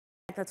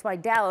That's why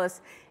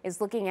Dallas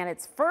is looking at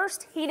its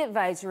first heat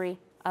advisory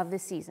of the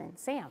season.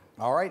 Sam.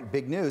 All right,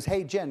 big news.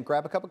 Hey, Jen,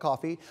 grab a cup of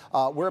coffee.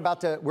 We're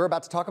about to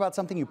talk about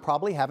something you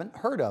probably haven't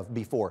heard of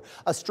before.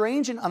 A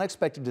strange and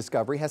unexpected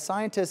discovery has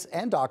scientists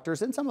and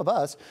doctors and some of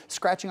us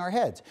scratching our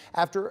heads.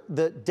 After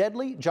the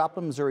deadly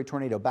Joplin, Missouri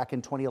tornado back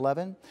in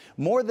 2011,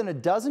 more than a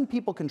dozen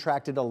people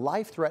contracted a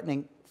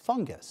life-threatening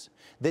fungus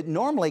that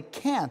normally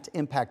can't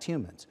impact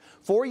humans.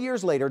 4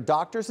 years later,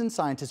 doctors and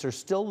scientists are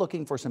still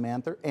looking for some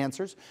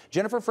answers.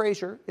 Jennifer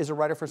Frazier is a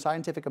writer for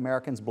Scientific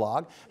American's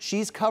blog.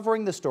 She's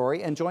covering the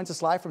story and joins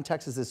us live from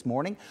Texas this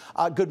morning.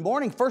 Good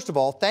morning. First of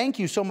all, thank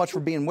you so much for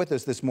being with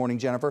us this morning,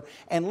 Jennifer.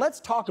 And let's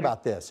talk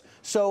about this.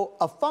 So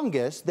a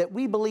fungus that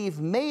we believe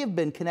may have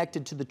been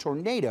connected to the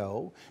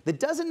tornado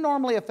that doesn't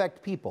normally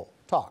affect people.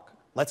 Talk.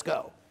 Let's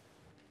go.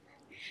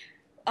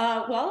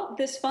 Well,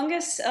 this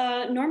fungus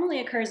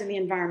normally occurs in the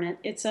environment.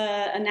 It's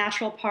a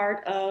natural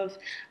part of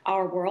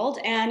our world,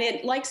 and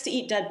it likes to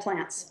eat dead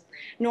plants,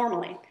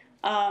 normally.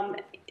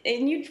 And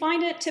you'd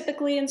find it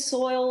typically in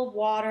soil,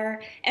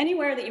 water,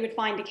 anywhere that you would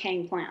find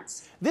decaying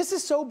plants. This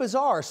is so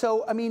bizarre.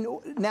 So, I mean,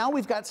 now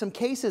we've got some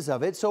cases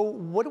of it. So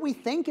what do we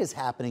think is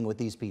happening with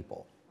these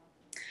people?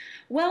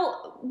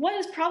 Well, what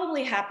is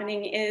probably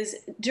happening is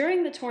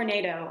during the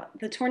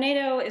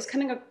tornado is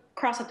coming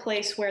across a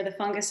place where the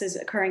fungus is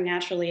occurring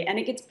naturally, and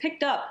it gets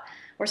picked up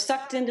or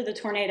sucked into the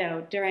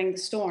tornado during the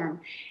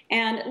storm.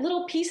 And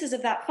little pieces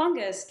of that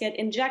fungus get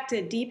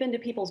injected deep into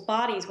people's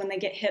bodies when they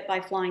get hit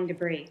by flying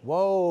debris.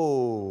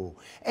 Whoa.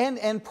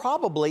 And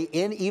probably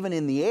even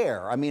in the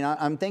air. I mean,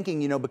 I'm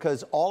thinking, you know,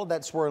 because all of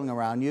that swirling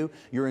around you,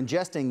 you're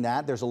ingesting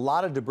that. There's a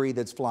lot of debris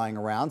that's flying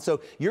around.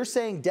 So you're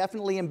saying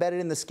definitely embedded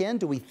in the skin.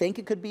 Do we think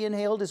it could be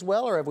inhaled as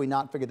well, or have we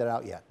not figured that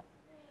out yet?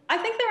 I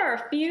think there are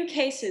a few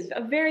cases,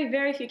 a very,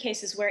 very few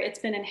cases where it's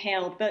been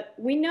inhaled, but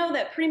we know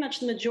that pretty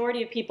much the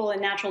majority of people in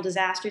natural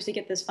disasters who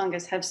get this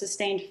fungus have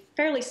sustained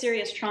fairly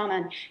serious trauma,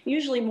 and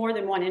usually more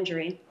than one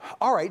injury.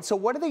 All right, so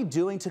what are they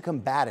doing to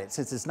combat it?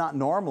 Since it's not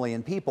normally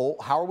in people,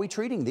 how are we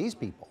treating these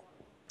people?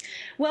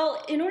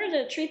 Well, in order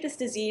to treat this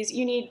disease,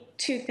 you need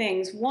two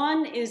things.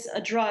 One is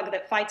a drug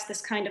that fights this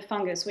kind of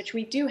fungus, which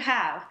we do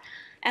have.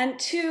 And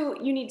two,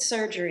 you need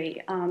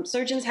surgery.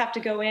 Surgeons have to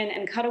go in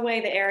and cut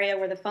away the area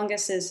where the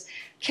fungus is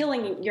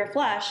killing your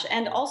flesh,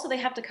 and also they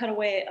have to cut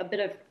away a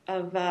bit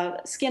of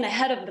skin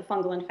ahead of the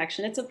fungal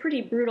infection. It's a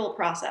pretty brutal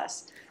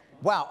process.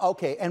 Wow,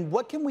 okay, and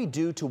what can we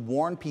do to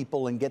warn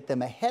people and get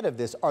them ahead of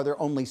this? Are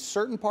there only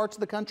certain parts of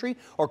the country,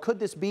 or could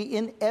this be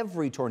in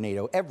every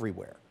tornado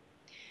everywhere?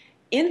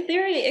 In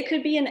theory, it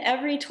could be in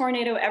every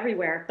tornado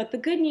everywhere, but the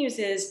good news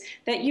is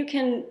that you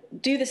can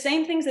do the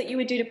same things that you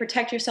would do to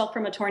protect yourself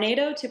from a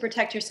tornado to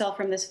protect yourself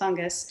from this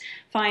fungus.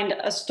 Find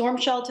a storm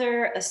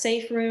shelter, a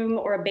safe room,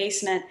 or a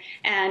basement,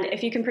 and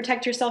if you can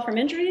protect yourself from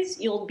injuries,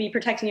 you'll be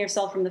protecting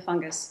yourself from the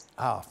fungus.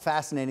 Oh,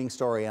 fascinating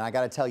story, and I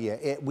got to tell you,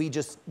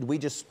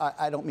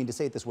 I don't mean to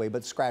say it this way,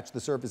 but scratch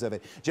the surface of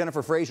it.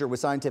 Jennifer Frazier with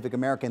Scientific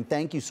American,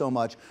 thank you so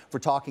much for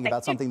talking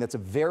about something that's a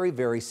very,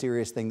 very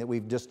serious thing that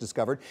we've just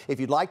discovered. If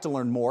you'd like to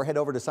learn more, head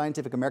over to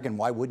Scientific American,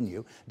 why wouldn't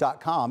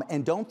you.com,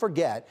 and don't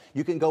forget,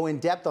 you can go in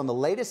depth on the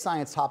latest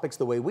science topics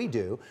the way we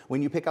do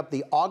when you pick up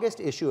the August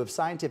issue of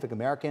Scientific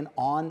American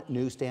on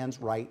newsstands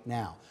right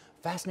now.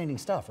 Fascinating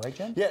stuff, right,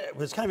 Jen? Yeah, it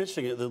was kind of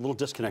interesting, the little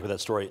disconnect with that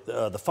story.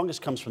 The fungus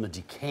comes from the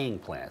decaying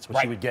plants, which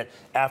right. you would get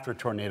after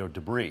tornado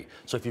debris.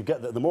 So if you've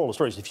got, the moral of the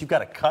story is if you've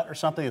got a cut or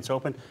something that's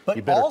open,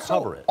 you better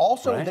cover it.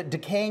 Also, right? the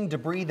decaying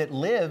debris that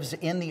lives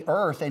in the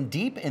earth and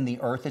deep in the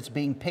earth, it's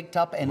being picked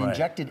up and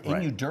injected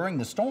in you during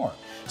the storm.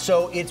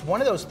 So it's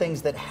one of those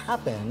things that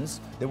happens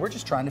that we're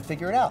just trying to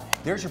figure it out.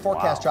 There's your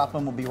forecast,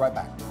 Joplin. We'll be right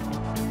back.